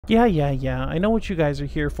Yeah. I know what you guys are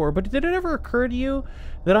here for, but did it ever occur to you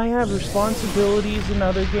that I have responsibilities in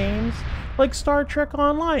other games? Like Star Trek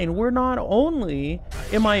Online, where not only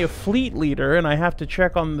am I a fleet leader and I have to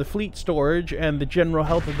check on the fleet storage and the general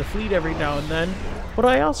health of the fleet every now and then, but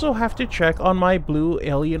I also have to check on my blue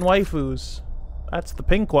alien waifus. That's the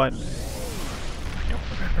pink one. I don't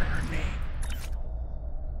remember her name.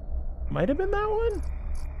 Might have been that one?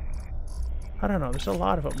 I don't know, there's a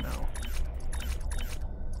lot of them now.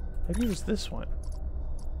 Maybe it was this one.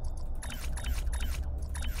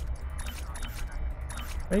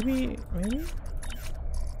 Maybe?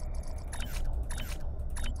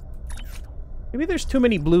 Maybe there's too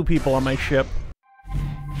many blue people on my ship.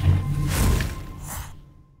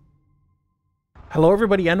 Hello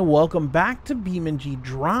everybody and welcome back to BeamNG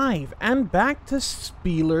Drive and back to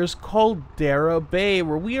Spieler's Caldera Bay,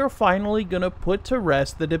 where we are finally gonna put to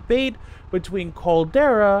rest the debate between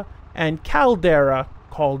Caldera and Caldera.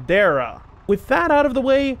 With that out of the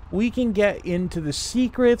way, we can get into the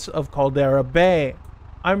secrets of Caldera Bay.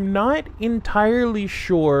 I'm not entirely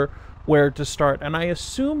sure where to start, and I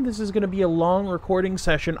assume this is going to be a long recording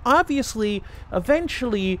session. Obviously,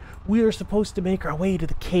 eventually, we are supposed to make our way to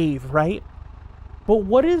the cave, right? But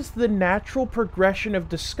what is the natural progression of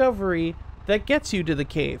discovery that gets you to the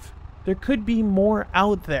cave? There could be more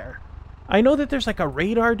out there. I know that there's like a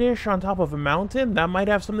radar dish on top of a mountain. That might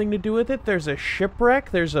have something to do with it. There's a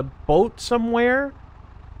shipwreck. There's a boat somewhere.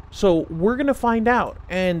 So we're going to find out.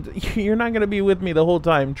 And you're not going to be with me the whole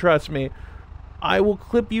time. Trust me. I will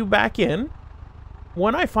clip you back in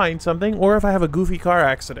when I find something or if I have a goofy car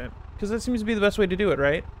accident. Because that seems to be the best way to do it,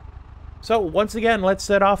 right? So once again, let's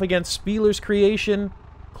set off against Spieler's creation,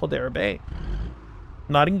 Caldera Bay.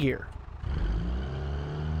 Not in gear.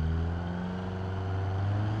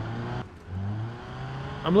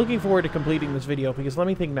 I'm looking forward to completing this video because let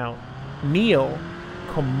me think now. Neil,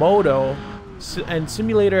 Komodo, and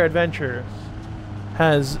Simulator Adventures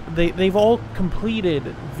they've all completed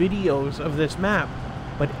videos of this map,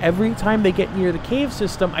 but every time they get near the cave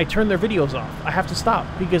system, I turn their videos off. I have to stop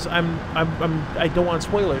because I don't want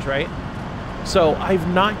spoilers, right? So I've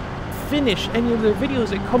not finished any of their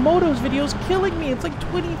videos, and Komodo's video's killing me. It's like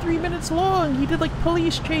 23 minutes long. He did like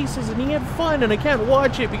police chases and he had fun, and I can't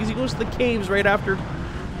watch it because he goes to the caves right after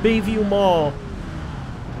Bayview Mall.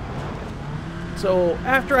 So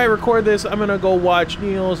after I record this, I'm gonna go watch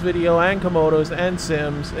Neil's video and Komodo's and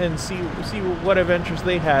Sim's and see what adventures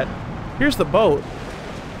they had. Here's the boat.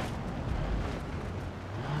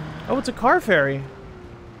 Oh, it's a car ferry.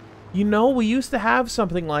 You know, we used to have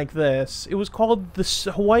something like this. It was called the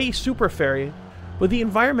Hawaii Super Ferry, but the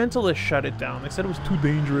environmentalists shut it down. They said it was too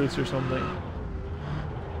dangerous or something.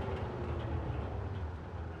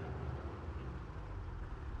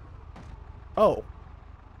 Oh.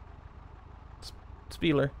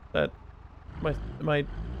 Spieler, is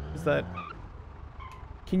that...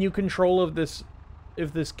 Can you control if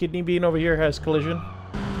this kidney bean over here has collision?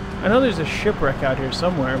 I know there's a shipwreck out here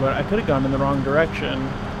somewhere, but I could have gone in the wrong direction.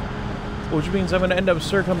 Which means I'm going to end up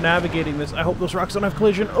circumnavigating this. I hope those rocks don't have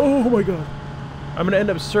collision. Oh my god. I'm going to end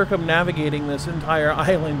up circumnavigating this entire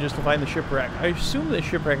island just to find the shipwreck. I assume the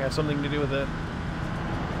shipwreck has something to do with it.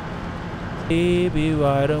 Baby,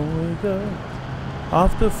 why don't we go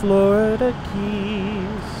off the Florida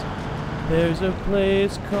Keys? There's a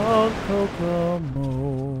place called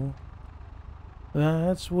Kokomo.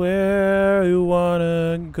 That's where you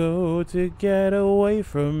wanna go to get away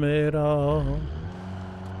from it all.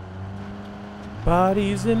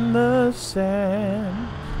 Bodies in the sand,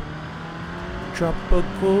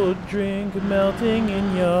 tropical drink melting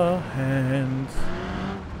in your hands.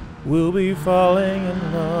 We'll be falling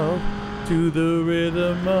in love to the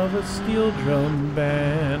rhythm of a steel drum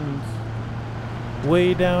band.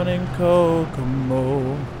 Way down in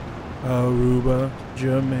Kokomo, Aruba,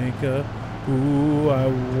 Jamaica. Ooh, I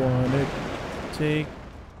wanna take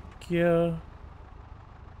ya.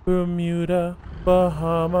 Bermuda,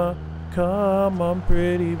 Bahama. Come on,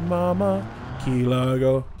 pretty mama. Key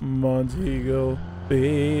Largo, Montego.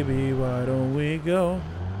 Baby, why don't we go?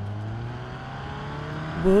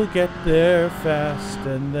 We'll get there fast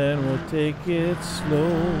and then we'll take it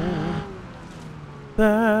slow.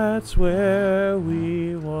 That's where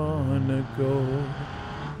we wanna go.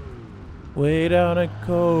 Way down at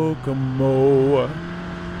Kokomo.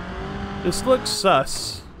 This looks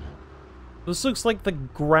sus. This looks like the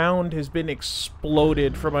ground has been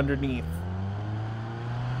exploded from underneath.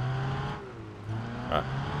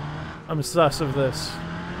 I'm sus of this.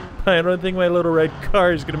 I don't think my little red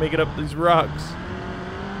car is gonna make it up these rocks.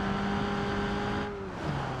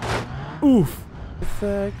 Oof.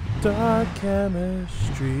 Perfect dark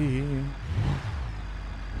chemistry.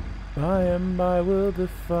 I will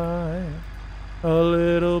defy a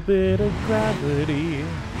little bit of gravity.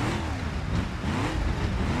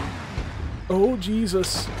 Oh,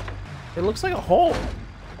 Jesus. It looks like a hole.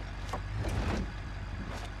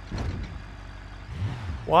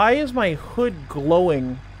 Why is my hood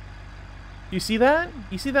glowing? You see that?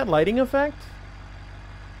 You see that lighting effect?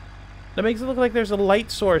 That makes it look like there's a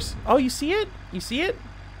light source. Oh, you see it? You see it?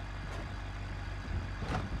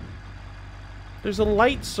 There's a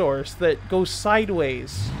light source that goes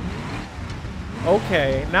sideways.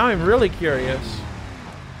 Okay, now I'm really curious.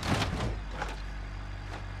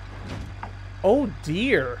 Oh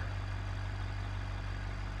dear.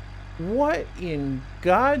 What in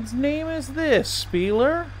God's name is this,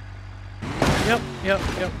 Spieler? Yep.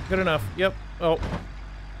 Good enough. Yep. Oh.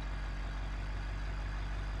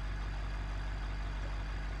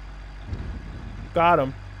 Got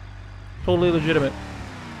him. Totally legitimate.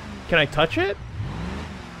 Can I touch it?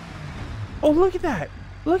 Oh, look at that.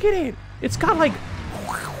 Look at it. It's got like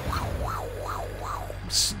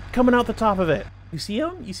coming out the top of it. You see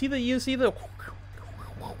them? You see the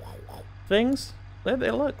things?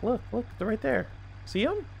 Look. They're right there. See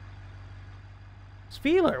them?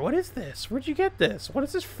 Spieler, what is this? Where'd you get this? What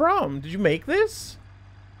is this from? Did you make this?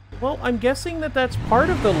 Well, I'm guessing that that's part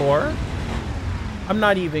of the lore. I'm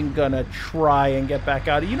not even gonna try and get back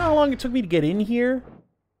out. You know how long it took me to get in here?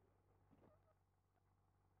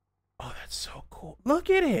 Oh, that's so cool. Look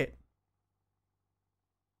at it.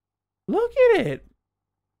 Look at it.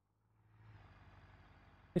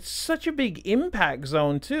 It's such a big impact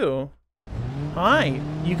zone, too. Hi.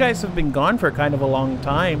 You guys have been gone for kind of a long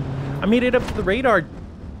time. I made it up to the radar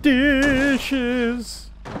dishes.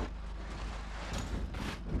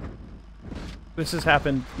 This has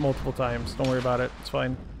happened multiple times. Don't worry about it. It's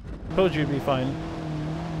fine. Told you it'd be fine.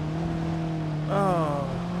 Oh.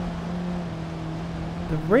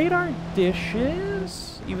 The radar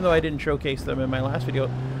dishes, even though I didn't showcase them in my last video,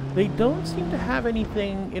 they don't seem to have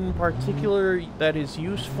anything in particular that is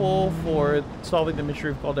useful for solving the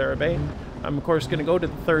mystery of Caldera Bay. I'm, of course, going to go to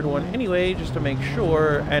the third one anyway, just to make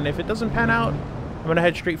sure, and if it doesn't pan out, I'm going to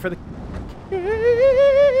head straight for the cave.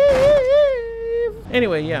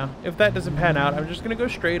 Anyway, yeah, if that doesn't pan out, I'm just going to go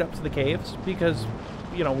straight up to the caves, because,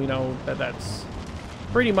 you know, we know that that's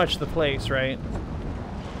pretty much the place, right?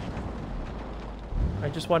 I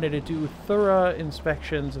just wanted to do thorough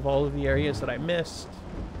inspections of all of the areas that I missed.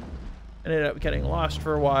 Ended up getting lost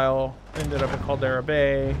for a while. Ended up at Caldera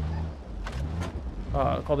Bay.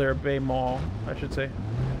 Caldera Bay Mall, I should say.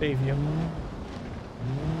 Bayview.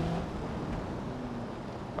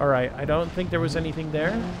 Alright, I don't think there was anything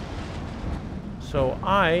there. So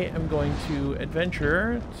I am going to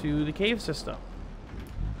adventure to the cave system.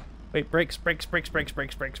 Wait, brakes.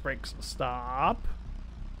 Stop.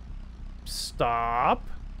 Stop.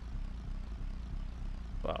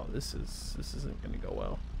 Wow, this isn't gonna go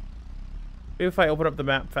well. Maybe if I open up the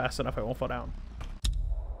map fast enough, I won't fall down.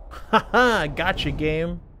 Haha, gotcha,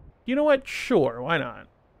 game. You know what? Sure, why not?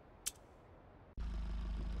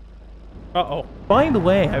 Uh-oh. By the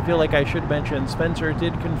way, I feel like I should mention Spencer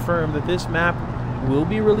did confirm that this map will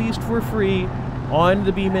be released for free on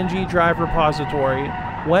the BeamNG Drive repository.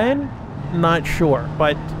 When? Not sure,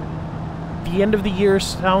 but the end of the year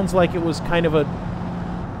sounds like it was kind of a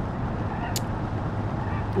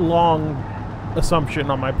long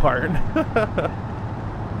assumption on my part.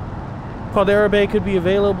 Caldera Bay could be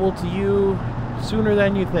available to you sooner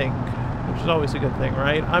than you think, which is always a good thing,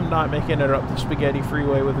 right? I'm not making it up the spaghetti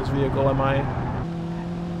freeway with this vehicle, am I?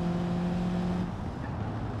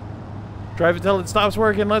 Drive until it stops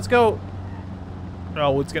working, let's go!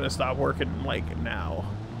 Oh, it's gonna stop working, like, now.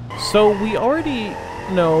 So, we already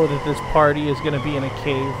know that this party is gonna be in a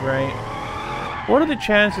cave, right? What are the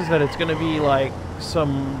chances that it's gonna be, like,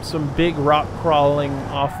 some big rock crawling,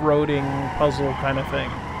 off-roading puzzle kind of thing?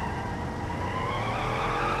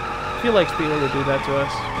 I feel like Spieler would do that to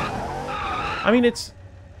us. I mean, it's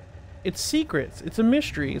secrets. It's a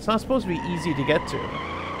mystery. It's not supposed to be easy to get to.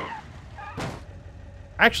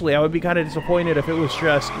 Actually, I would be kind of disappointed if it was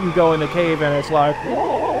just you go in the cave and it's like,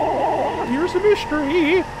 whoa, here's a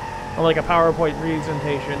mystery, or like a PowerPoint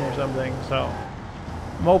presentation or something. So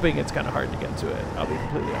I'm hoping it's kind of hard to get to it. I'll be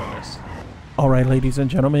completely honest. All right, ladies and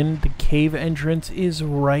gentlemen, the cave entrance is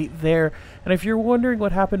right there. And if you're wondering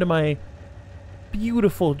what happened to my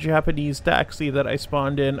beautiful Japanese taxi that I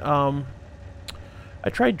spawned in, I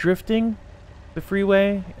tried drifting the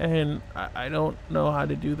freeway and I don't know how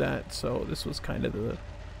to do that, so this was kind of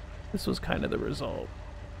the result.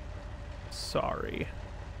 Sorry.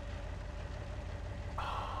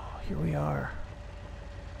 Oh, here we are.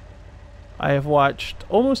 I have watched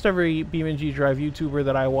almost every BeamNG Drive YouTuber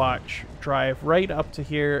that I watch drive right up to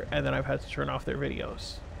here, and then I've had to turn off their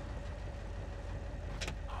videos.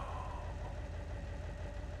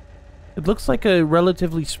 It looks like a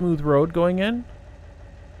relatively smooth road going in,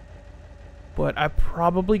 but I'm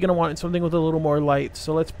probably going to want something with a little more light,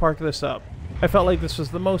 so let's park this up. I felt like this was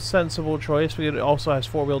the most sensible choice, because it also has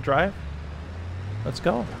four-wheel drive. Let's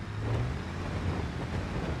go.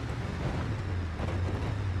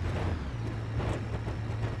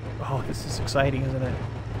 Oh, this is exciting, isn't it?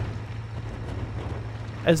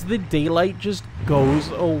 As the daylight just goes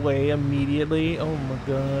away immediately. Oh my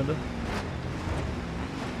god.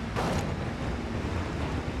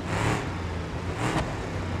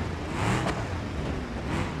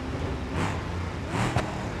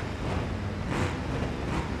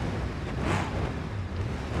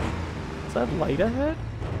 Is that light ahead?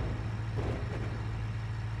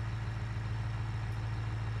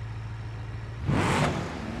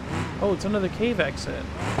 Oh, it's another cave exit.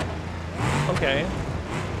 Okay.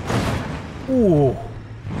 Ooh.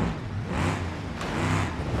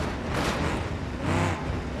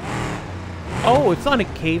 Oh, it's not a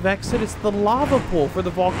cave exit, it's the lava pool for the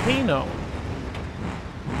volcano.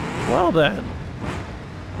 Well then.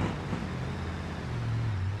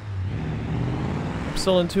 I'm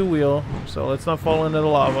still in two-wheel, so let's not fall into the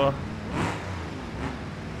lava.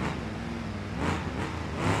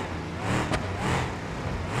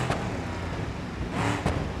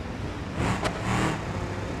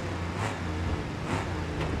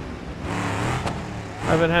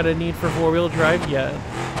 I haven't had a need for four-wheel drive yet.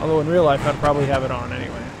 Although in real life, I'd probably have it on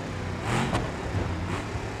anyway.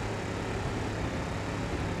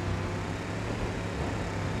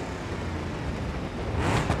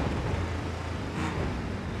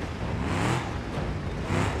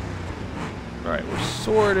 Alright, we're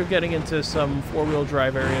sort of getting into some four-wheel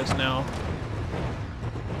drive areas now.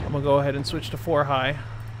 I'm gonna go ahead and switch to 4 high.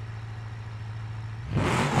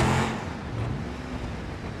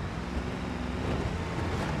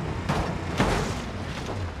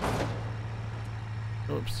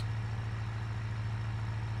 Oops.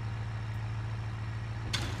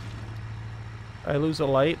 I lose a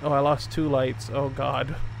light? Oh, I lost 2 lights. Oh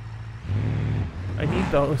god. I need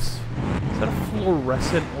those. Is that a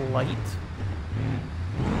fluorescent light?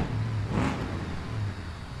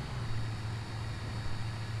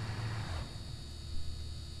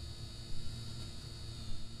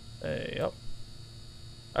 Hey, yep.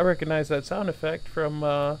 I recognize that sound effect from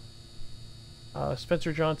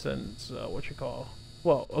Spencer Johnson's,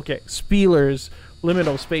 well, okay, Spieler's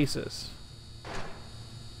Liminal Spaces.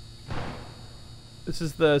 This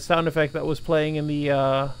is the sound effect that was playing in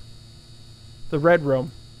the Red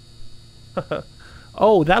Room.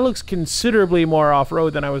 Oh, that looks considerably more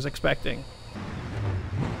off-road than I was expecting.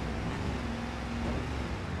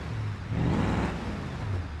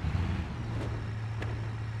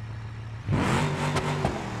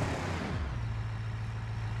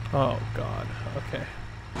 Oh, God. Okay.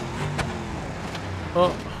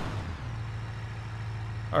 Oh.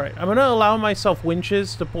 Alright, I'm gonna allow myself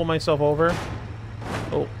winches to pull myself over.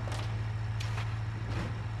 Oh.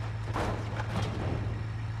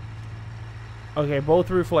 Okay, both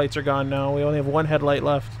roof lights are gone now. We only have 1 headlight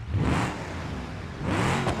left.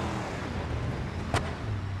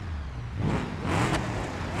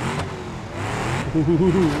 Ooh,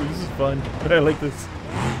 this is fun. I like this.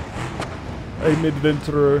 I'm an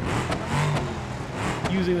adventurer.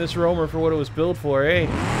 Using this roamer for what it was built for, eh?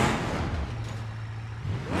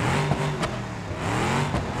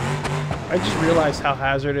 I just realized how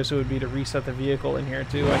hazardous it would be to reset the vehicle in here,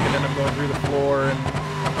 too. I could end up going through the floor and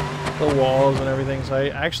the walls and everything, so I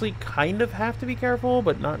actually kind of have to be careful,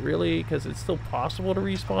 but not really, because it's still possible to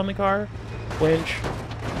respawn the car. Winch.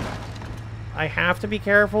 I have to be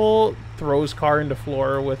careful. Throws car into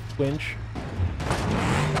floor with winch.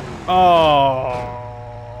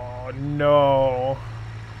 Oh, no.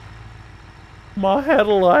 My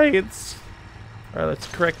headlights. Alright, let's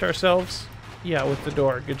correct ourselves. Yeah, with the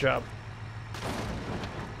door. Good job.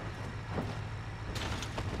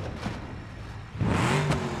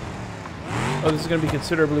 Oh, this is going to be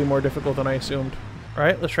considerably more difficult than I assumed.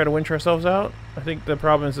 Alright, let's try to winch ourselves out. I think the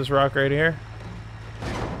problem is this rock right here.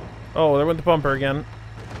 Oh, there went the bumper again.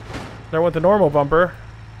 There went the normal bumper.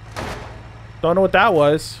 Don't know what that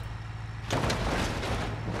was.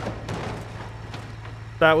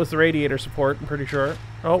 That was the radiator support, I'm pretty sure.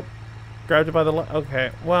 Oh, grabbed it by the...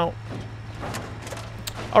 Okay, well...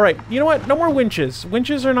 Alright, you know what? No more winches.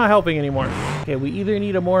 Winches are not helping anymore. Okay, we either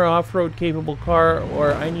need a more off-road capable car,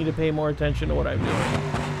 or I need to pay more attention to what I'm doing.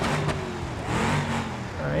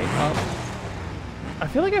 Alright, up. I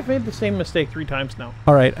feel like I've made the same mistake 3 times now.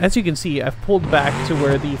 Alright, as you can see, I've pulled back to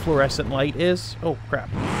where the fluorescent light is. Oh, crap.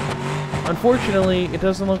 Unfortunately, it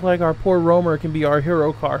doesn't look like our poor roamer can be our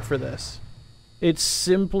hero car for this. It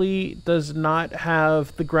simply does not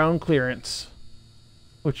have the ground clearance,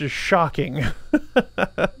 which is shocking.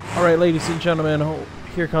 Alright, ladies and gentlemen,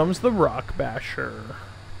 here comes the Rock Basher.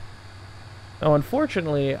 Now,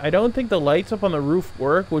 unfortunately, I don't think the lights up on the roof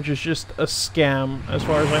work, which is just a scam as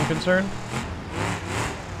far as I'm concerned.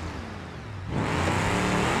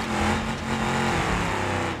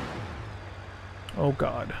 Oh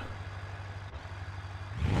god.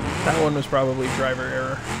 That one was probably driver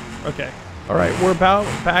error. Okay. Alright, we're about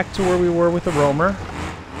back to where we were with the roamer.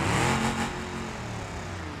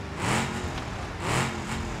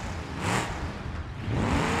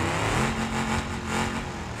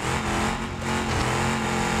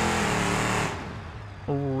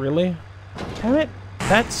 Really? Damn it.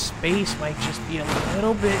 That space might just be a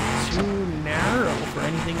little bit too narrow for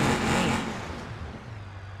anything in the game.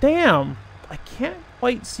 Damn! I can't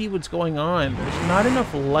quite see what's going on. There's not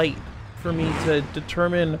enough light for me to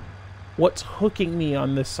determine what's hooking me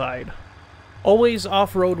on this side. Always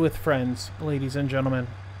off-road with friends, ladies and gentlemen.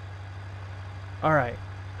 Alright.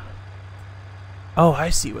 Oh, I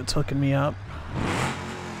see what's hooking me up.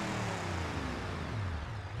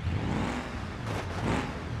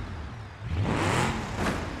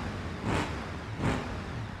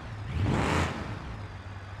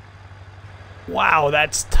 Wow,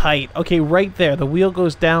 that's tight. Okay, right there. The wheel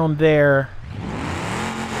goes down there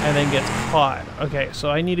and then gets caught. Okay, so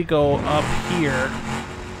I need to go up here.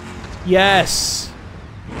 Yes!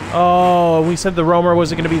 Oh, we said the roamer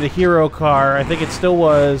wasn't going to be the hero car. I think it still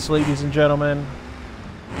was, ladies and gentlemen.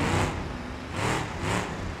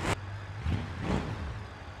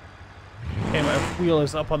 Okay, my wheel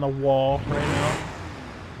is up on the wall right now.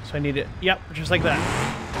 So I need it. Yep, just like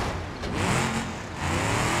that.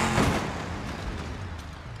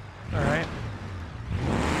 Alright.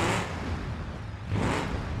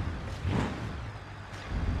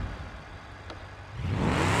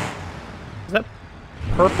 Is that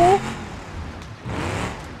purple?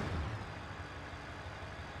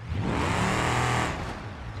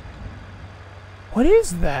 What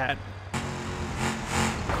is that?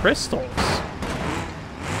 Crystals.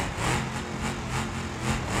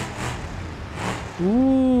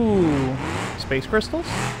 Ooh. Space crystals?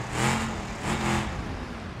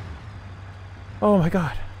 Oh my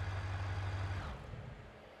god.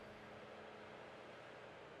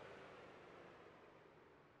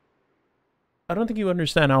 I don't think you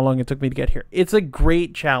understand how long it took me to get here. It's a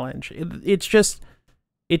great challenge. It's just,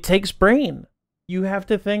 it takes brain. You have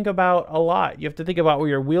to think about a lot. You have to think about where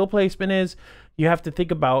your wheel placement is. You have to think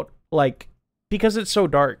about, like, because it's so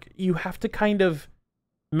dark, you have to kind of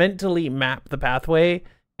mentally map the pathway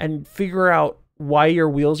and figure out why your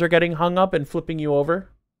wheels are getting hung up and flipping you over.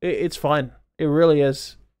 It's fun. It really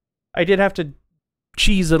is. I did have to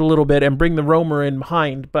cheese it a little bit and bring the roamer in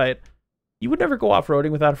behind, but you would never go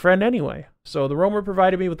off-roading without a friend anyway. So the roamer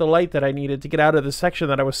provided me with the light that I needed to get out of the section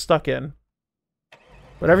that I was stuck in.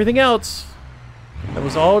 But everything else, that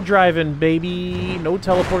was all driving, baby. No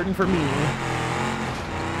teleporting for me.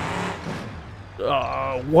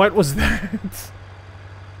 What was that?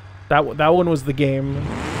 That one was the game.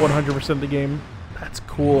 100% the game. That's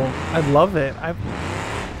cool. I love it.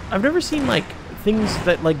 I've never seen, like, things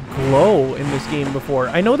that, like, glow in this game before.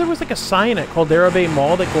 I know there was, like, a sign at Caldera Bay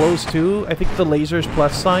Mall that glows, too. I think the Lasers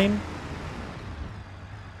Plus sign.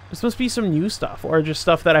 This must be some new stuff, or just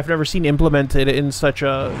stuff that I've never seen implemented in such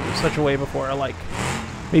a way before, like,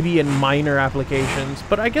 maybe in minor applications.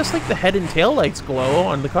 But I guess, like, the head and tail lights glow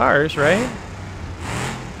on the cars, right?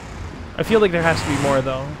 I feel like there has to be more,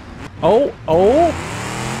 though. Oh!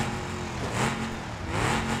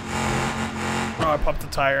 Oh, I popped the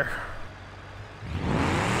tire.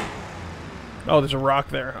 Oh, there's a rock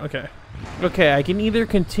there. Okay. Okay, I can either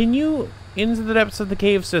continue into the depths of the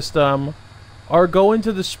cave system or go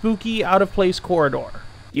into the spooky, out-of-place corridor.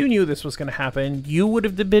 You knew this was going to happen. You would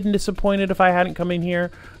have been disappointed if I hadn't come in here.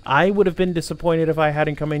 I would have been disappointed if I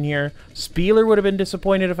hadn't come in here. Spieler would have been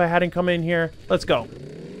disappointed if I hadn't come in here. Let's go.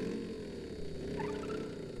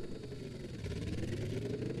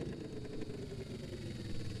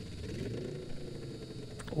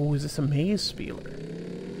 Oh, is this a maze, Spieler?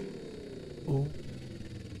 Oh.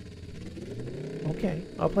 Okay,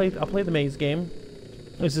 I'll play the maze game.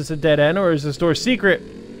 Is this a dead end or is this door secret?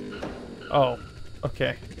 Oh,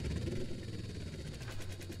 okay.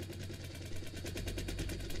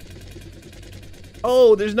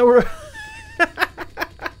 Oh, there's no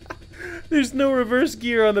there's no reverse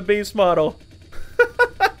gear on the base model.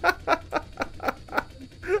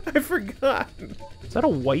 that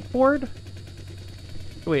a whiteboard?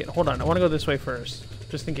 Wait, hold on. I want to go this way first,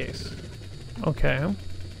 just in case. Okay.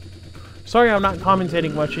 Sorry I'm not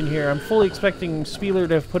commentating much in here. I'm fully expecting Spieler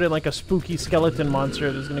to have put in like a spooky skeleton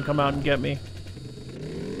monster that's going to come out and get me.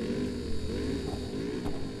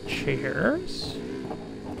 Chairs?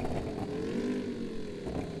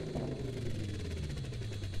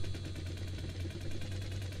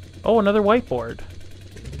 Oh, another whiteboard.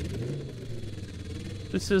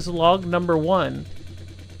 This is log number 1.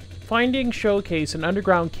 Finding showcase an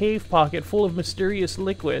underground cave pocket full of mysterious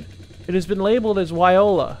liquid. It has been labeled as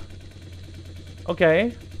Viola.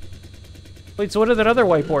 Okay. Wait, so what did that other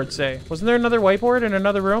whiteboard say? Wasn't there another whiteboard in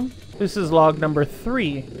another room? This is log number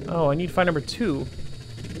 3. Oh, I need to find number 2.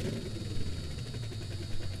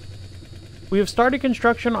 We have started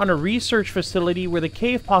construction on a research facility where the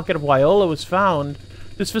cave pocket of Viola was found.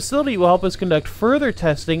 This facility will help us conduct further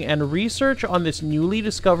testing and research on this newly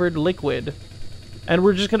discovered liquid. And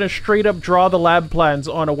we're just gonna straight up draw the lab plans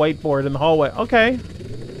on a whiteboard in the hallway. Okay.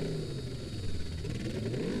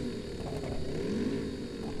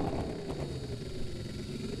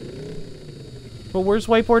 But where's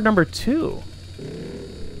whiteboard number 2?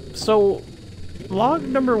 So, log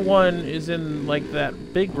number 1 is in, like,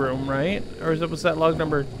 that big room, right? Or was that log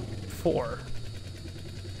number 4?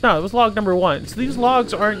 No, it was log number 1. So these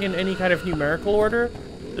logs aren't in any kind of numerical order.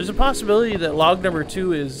 There's a possibility that log number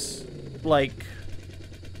 2 is, like...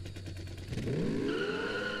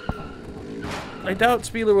 I doubt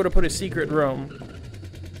Spieler would have put a secret room.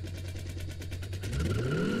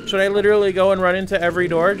 Should I literally go and run into every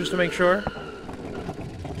door just to make sure?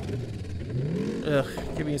 Ugh,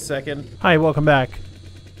 give me a second. Hi, welcome back.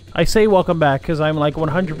 I say welcome back because I'm like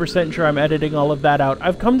 100% sure I'm editing all of that out.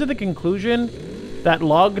 I've come to the conclusion that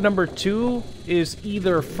log number 2 is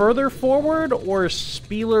either further forward or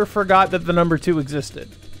Spieler forgot that the number 2 existed.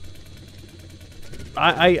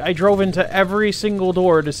 I drove into every single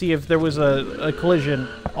door to see if there was a collision.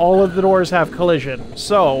 All of the doors have collision.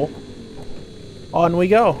 So, on we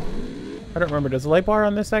go. I don't remember. Does the light bar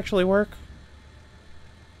on this actually work?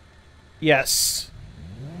 Yes.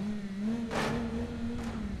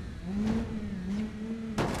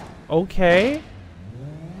 Okay.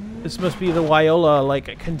 This must be the Viola,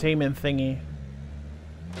 like, containment thingy.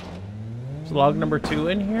 Is log number 2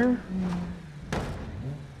 in here?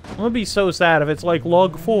 I'm gonna be so sad if it's like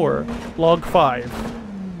log 4, log 5.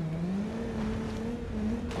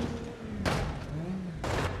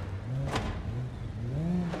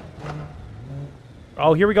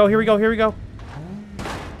 Oh, here we go, here we go, here we go.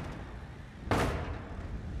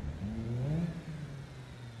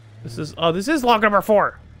 This is log number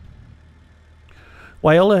 4.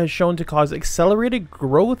 Viola has shown to cause accelerated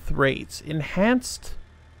growth rates, enhanced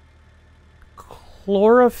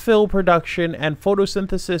chlorophyll production, and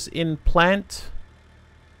photosynthesis in plant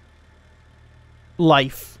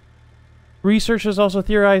life. Researchers also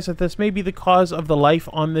theorize that this may be the cause of the life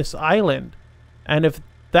on this island. And if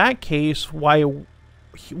that case, why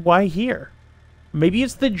here? Maybe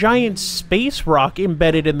it's the giant space rock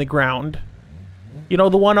embedded in the ground. You know,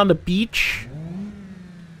 the one on the beach?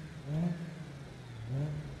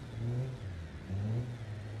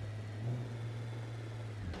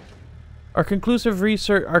 Our conclusive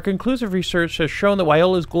research has shown that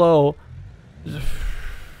Viola's glow...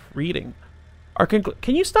 Reading.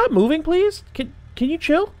 Can you stop moving, please? Can you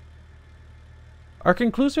chill? Our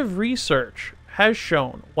conclusive research has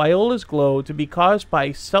shown Viola's glow to be caused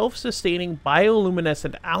by self-sustaining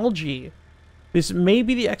bioluminescent algae. This may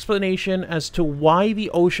be the explanation as to why the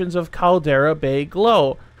oceans of Caldera Bay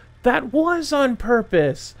glow. That was on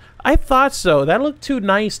purpose. I thought so. That looked too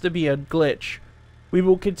nice to be a glitch. We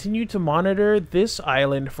will continue to monitor this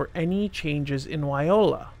island for any changes in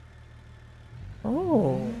Viola.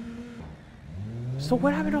 Oh. So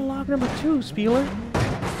what happened to log number 2, Spieler?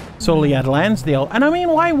 Solely at Lansdale. And I mean,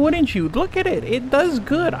 why wouldn't you? Look at it. It does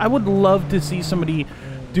good. I would love to see somebody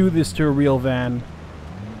do this to a real van.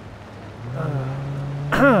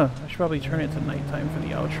 I should probably turn it to nighttime for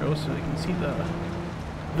the outro so they can see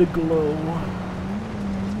the glow.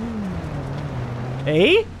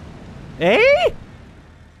 Eh? Eh?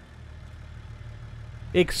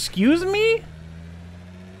 Excuse me?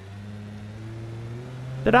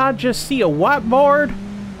 Did I just see a whiteboard?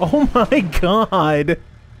 Oh my god.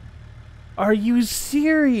 Are you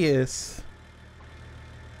serious?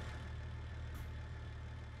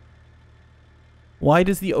 Why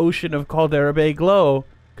does the ocean of Caldera Bay glow?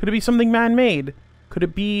 Could it be something man-made? Could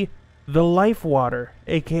it be the life water,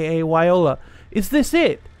 aka Viola? Is this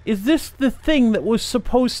it? Is this the thing that was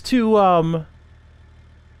supposed to,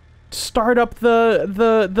 start up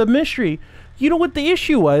the mystery? You know what the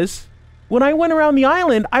issue was? when I went around the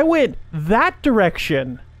island, I went that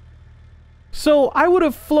direction. So I would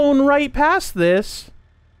have flown right past this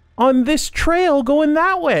on this trail going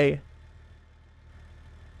that way.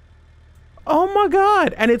 Oh my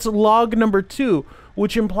god. And it's log number 2,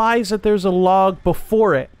 which implies that there's a log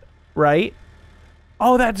before it, right?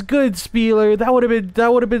 Oh, that's good, Spieler. That would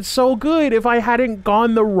have been so good if I hadn't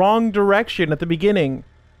gone the wrong direction at the beginning.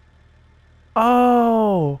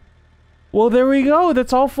 Oh. Well, there we go.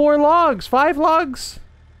 That's all 4 logs. 5 logs?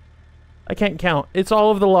 I can't count. It's all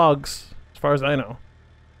of the logs, as far as I know.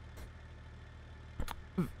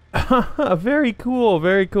 Very cool,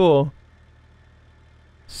 very cool.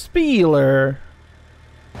 Spieler.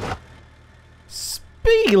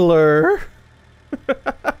 Spieler?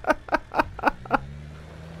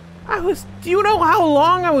 Do you know how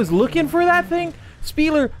long I was looking for that thing?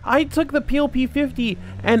 Spieler, I took the PLP-50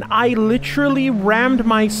 and I literally rammed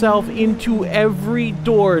myself into every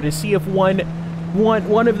door to see if one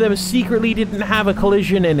of them secretly didn't have a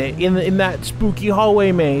collision in it, in that spooky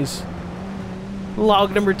hallway maze.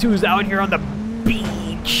 Log number 2 is out here on the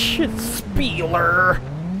beach. Spieler.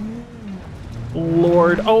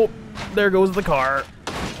 Lord. Oh, there goes the car.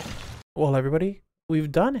 Well, everybody,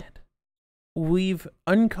 we've done it. We've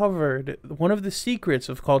uncovered one of the secrets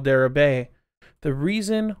of Caldera Bay. The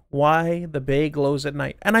reason why the bay glows at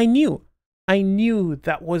night. And I knew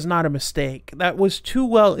that was not a mistake. That was too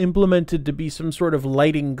well implemented to be some sort of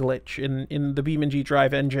lighting glitch in the BeamNG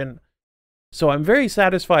Drive engine. So I'm very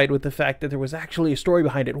satisfied with the fact that there was actually a story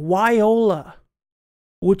behind it. Wyola,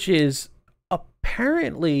 which is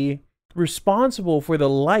apparently responsible for the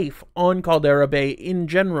life on Caldera Bay in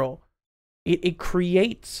general. It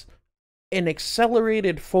creates an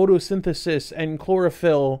accelerated photosynthesis and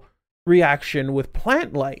chlorophyll reaction with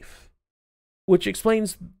plant life, which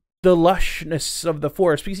explains the lushness of the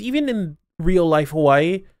forest, because even in real life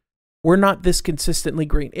Hawaii, we're not this consistently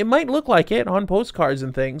green. It might look like it on postcards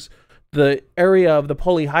and things. The area of the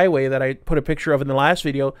Puli Highway that I put a picture of in the last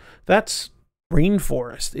video, that's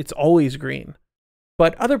rainforest. It's always green.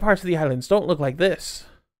 But other parts of the islands don't look like this.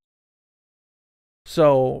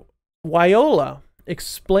 So Wyola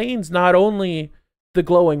explains not only the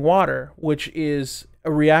glowing water, which is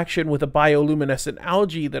a reaction with a bioluminescent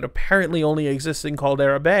algae that apparently only exists in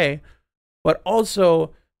Caldera Bay, but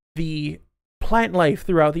also the plant life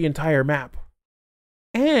throughout the entire map.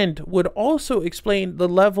 And would also explain the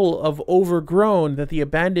level of overgrown that the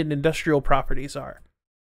abandoned industrial properties are.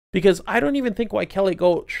 Because I don't even think Waikele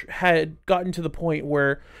Gulch had gotten to the point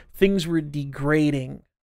where things were degrading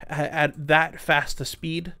at that fast a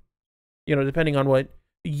speed. You know, depending on what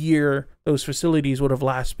year those facilities would have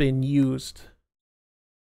last been used.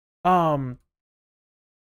 And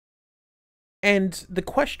the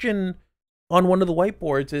question on one of the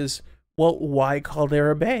whiteboards is, well, why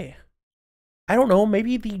Caldera Bay? I don't know,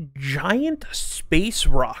 maybe the giant space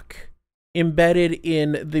rock embedded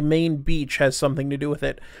in the main beach has something to do with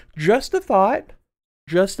it. Just a thought.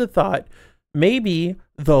 Just a thought. Maybe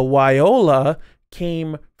the Wyola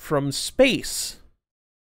came from space.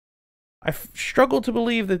 I struggle to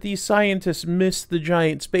believe that these scientists missed the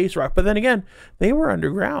giant space rock. But then again, they were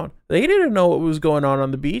underground. They didn't know what was going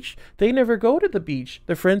on the beach. They never go to the beach.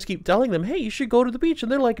 Their friends keep telling them, hey, you should go to the beach.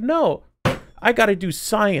 And they're like, no, I got to do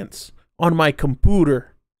science on my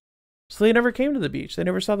computer. So they never came to the beach. They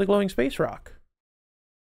never saw the glowing space rock.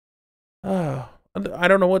 Oh, I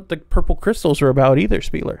don't know what the purple crystals are about either,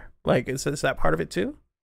 Spieler. Like, is that part of it too?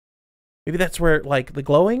 Maybe that's where, like, the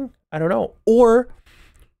glowing? I don't know. Or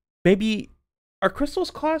maybe, are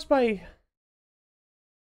crystals caused by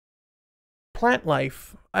plant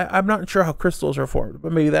life? I'm not sure how crystals are formed,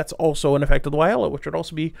 but maybe that's also an effect of the Wyola, which would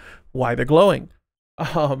also be why they're glowing.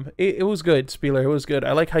 It was good, Spieler. It was good.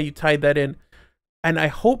 I like how you tied that in. And I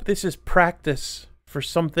hope this is practice for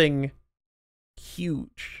something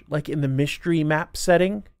huge, like in the mystery map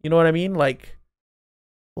setting. You know what I mean? Like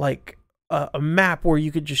a map where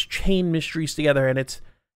you could just chain mysteries together, and it's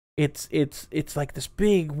like this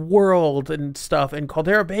big world and stuff. And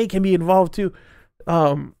Caldera Bay can be involved too.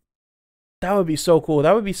 That would be so cool.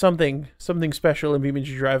 That would be something special in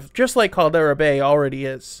BeamNG Drive, just like Caldera Bay already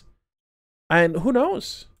is. And who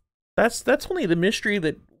knows? That's only the mystery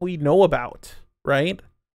that we know about, right?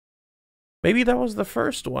 Maybe that was the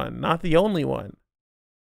first one, not the only one.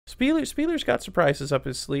 Spieler's got surprises up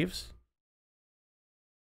his sleeves.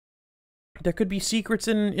 There could be secrets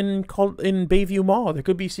in Bayview Mall. There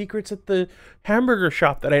could be secrets at the hamburger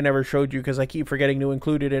shop that I never showed you because I keep forgetting to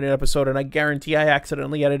include it in an episode, and I guarantee I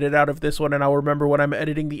accidentally edited out of this one, and I'll remember when I'm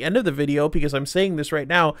editing the end of the video because I'm saying this right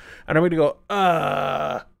now, and I'm going to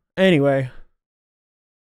go, Anyway.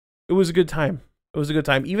 It was a good time. It was a good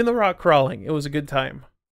time. Even the rock crawling, it was a good time.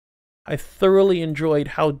 I thoroughly enjoyed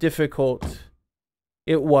how difficult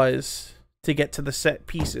it was to get to the set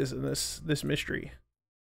pieces in this mystery.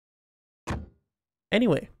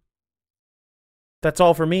 Anyway, that's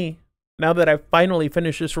all for me. Now that I've finally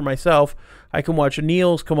finished this for myself, I can watch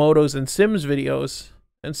Neil's, Komodo's, and Sim's videos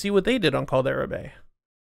and see what they did on Caldera Bay.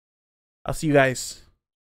 I'll see you guys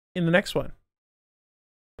in the next one.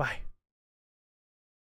 Bye.